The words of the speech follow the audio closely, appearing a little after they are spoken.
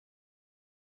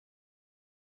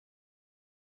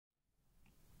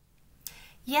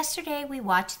Yesterday, we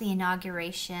watched the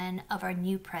inauguration of our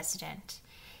new president,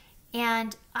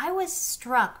 and I was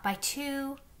struck by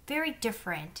two very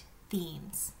different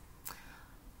themes.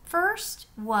 First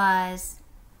was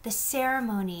the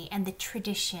ceremony and the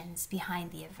traditions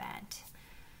behind the event.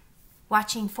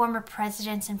 Watching former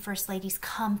presidents and first ladies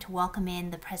come to welcome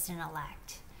in the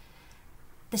president-elect,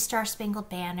 the Star-Spangled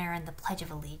Banner and the Pledge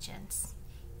of Allegiance,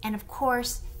 and of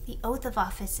course, the oath of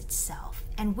office itself,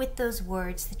 and with those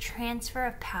words, the transfer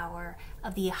of power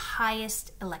of the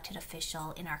highest elected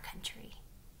official in our country.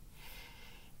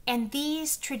 And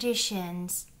these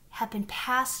traditions have been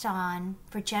passed on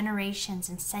for generations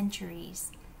and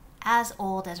centuries, as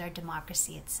old as our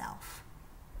democracy itself.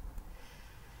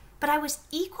 But I was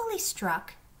equally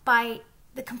struck by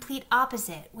the complete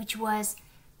opposite, which was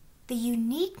the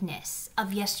uniqueness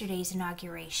of yesterday's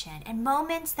inauguration and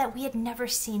moments that we had never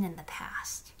seen in the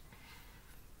past.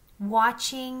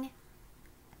 Watching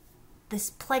this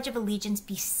Pledge of Allegiance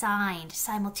be signed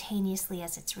simultaneously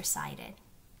as it's recited.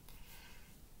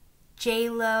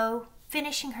 J-Lo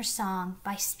finishing her song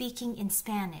by speaking in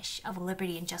Spanish of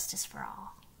liberty and justice for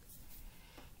all.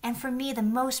 And for me, the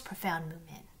most profound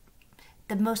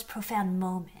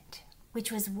moment,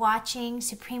 which was watching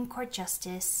Supreme Court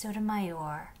Justice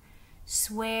Sotomayor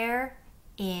swear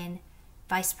in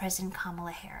Vice President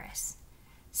Kamala Harris,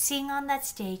 seeing on that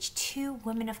stage two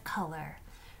women of color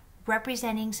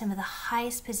representing some of the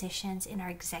highest positions in our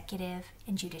executive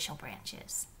and judicial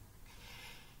branches.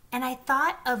 And I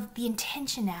thought of the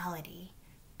intentionality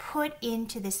put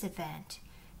into this event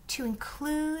to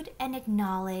include and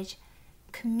acknowledge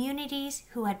communities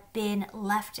who had been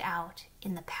left out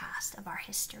in the past of our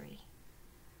history.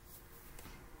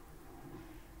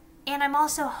 And I'm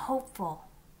also hopeful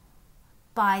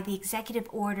by the executive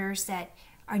orders that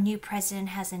our new president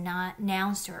has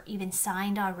announced or even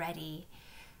signed already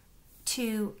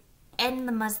to end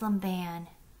the Muslim ban,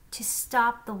 to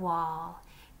stop the wall,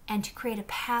 and to create a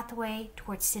pathway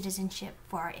towards citizenship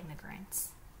for our immigrants.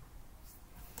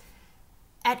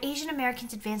 At Asian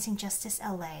Americans Advancing Justice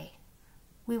LA,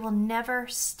 we will never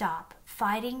stop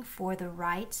fighting for the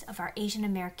rights of our Asian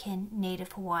American,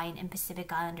 Native Hawaiian, and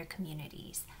Pacific Islander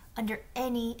communities under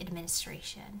any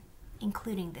administration,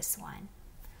 including this one.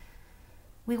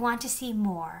 We want to see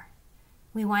more.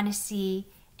 We want to see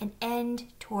an end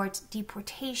towards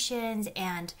deportations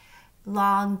and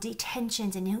long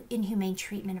detentions and inhumane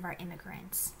treatment of our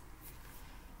immigrants.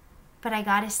 But I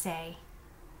gotta say,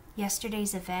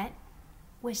 yesterday's event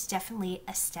was definitely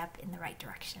a step in the right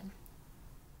direction.